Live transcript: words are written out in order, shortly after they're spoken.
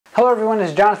Hello everyone,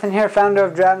 it's Jonathan here, founder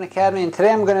of Driving Academy, and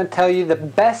today I'm going to tell you the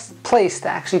best place to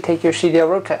actually take your CDL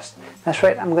road test. That's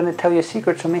right, I'm going to tell you a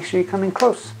secret, so make sure you come in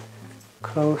close.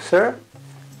 Closer,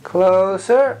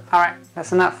 closer. Alright,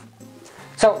 that's enough.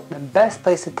 So, the best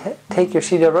place to take your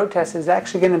CDL road test is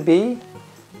actually going to be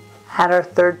at our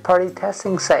third-party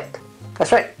testing site.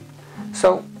 That's right.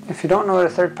 So, if you don't know what a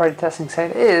third-party testing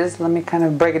site is, let me kind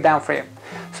of break it down for you.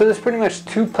 So there's pretty much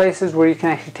two places where you can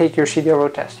actually take your CDL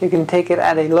road test. You can take it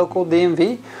at a local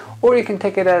DMV, or you can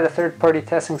take it at a third-party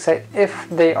testing site if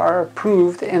they are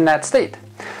approved in that state.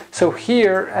 So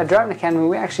here at Driving Academy,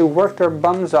 we actually worked our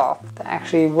bums off to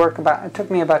actually it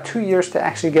took me about 2 years to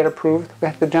actually get approved. We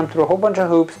had to jump through a whole bunch of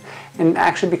hoops and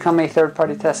actually become a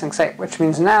third-party testing site, which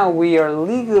means now we are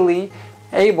legally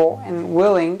able and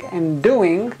willing and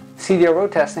doing CDL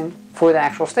road testing for the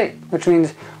actual state, which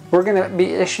means we're going to be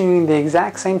issuing the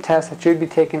exact same test that you'd be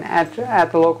taking at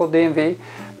the local DMV,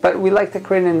 but we like to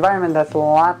create an environment that's a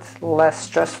lot less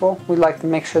stressful. We like to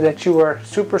make sure that you are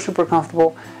super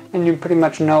comfortable and you pretty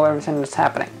much know everything that's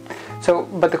happening. So,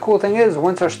 but the cool thing is,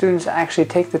 once our students actually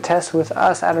take the test with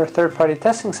us at our third-party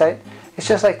testing site, it's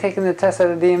just like taking the test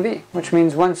at a DMV, which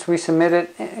means once we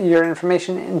submit your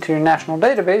information into your national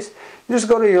database, you just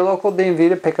go to your local DMV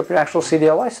to pick up your actual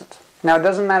CDL license. Now, it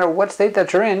doesn't matter what state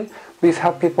that you're in. We've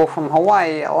helped people from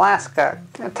Hawaii, Alaska,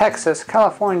 Texas,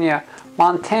 California,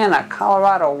 Montana,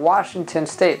 Colorado, Washington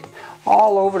State,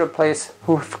 all over the place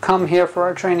who've come here for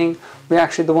our training. We're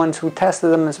actually the ones who tested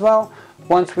them as well.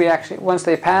 Once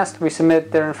they passed, we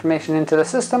submit their information into the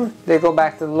system. They go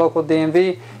back to the local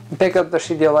DMV and pick up their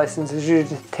CDL license. It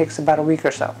usually takes about a week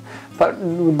or so. But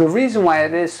the reason why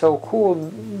it is so cool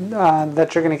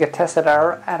that you're going to get tested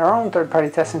at our own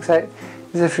third-party testing site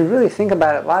is if you really think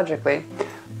about it logically.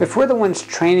 If we're the ones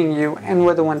training you and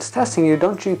we're the ones testing you,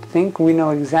 don't you think we know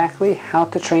exactly how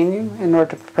to train you in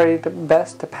order to prepare you the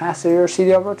best to pass your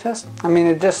CDL road test? I mean,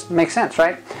 it just makes sense,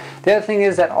 right? The other thing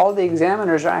is that all the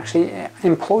examiners are actually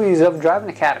employees of Driving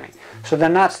Academy. So they're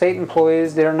not state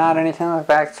employees, they're not anything like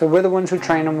that. So we're the ones who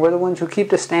train them, we're the ones who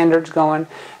keep the standards going,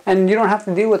 and you don't have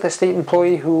to deal with a state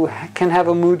employee who can have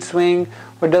a mood swing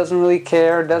or doesn't really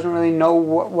care, doesn't really know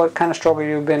what kind of struggle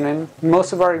you've been in.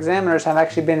 Most of our examiners have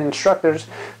actually been instructors,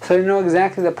 so they know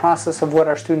exactly the process of what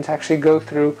our students actually go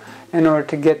through in order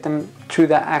to get them to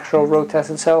the actual road test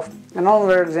itself. And all of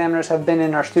our examiners have been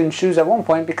in our students' shoes at one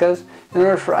point, because in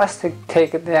order for us to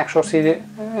take the actual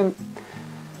CDL,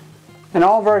 and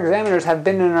all of our examiners have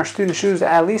been in our students' shoes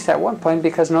at least at one point,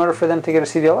 because in order for them to get a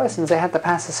CDL license, they had to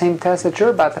pass the same test that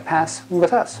you're about to pass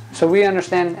with us. So we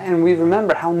understand and we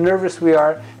remember how nervous we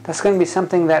are. That's going to be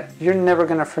something that you're never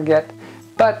going to forget.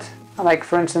 But, like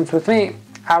for instance with me,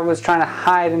 I was trying to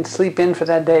hide and sleep in for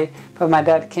that day, but my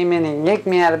dad came in and yanked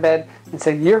me out of bed and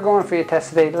said, "You're going for your test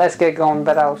today, let's get going."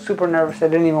 But I was super nervous, I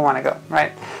didn't even want to go,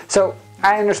 right? So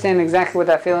I understand exactly what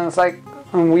that feeling is like.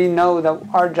 And we know that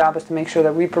our job is to make sure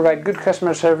that we provide good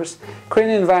customer service, create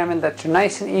an environment that's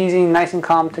nice and easy, nice and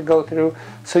calm to go through,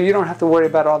 so you don't have to worry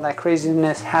about all that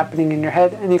craziness happening in your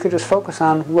head, and you could just focus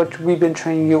on what we've been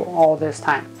training you all this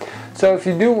time. So if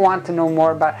you do want to know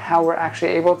more about how we're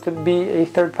actually able to be a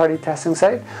third-party testing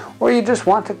site, or you just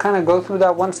want to kind of go through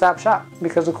that one-stop shop,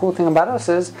 because the cool thing about us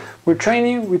is we train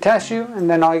you, we test you, and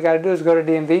then all you got to do is go to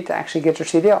DMV to actually get your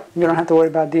CDL. You don't have to worry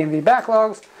about DMV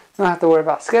backlogs. You don't have to worry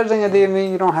about scheduling a DMV.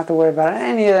 You don't have to worry about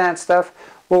any of that stuff.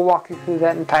 We'll walk you through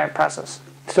that entire process.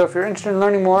 So if you're interested in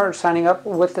learning more or signing up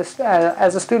with this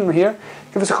as a student here,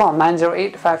 give us a call,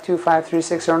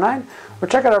 908-525-3609, or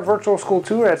check out our virtual school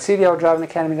tour at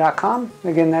CDLDrivingAcademy.com.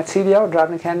 Again, that's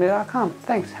CDLDrivingAcademy.com.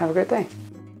 Thanks. Have a great day.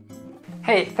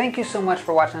 Hey, thank you so much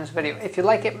for watching this video. If you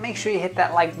like it, make sure you hit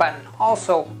that like button.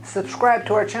 Also, subscribe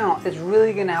to our channel. It's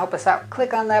really going to help us out.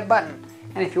 Click on that button.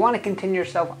 And if you want to continue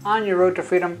yourself on your road to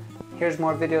freedom, here's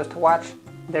more videos to watch.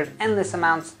 There's endless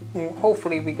amounts.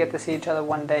 Hopefully we get to see each other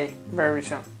one day very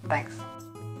soon. Thanks.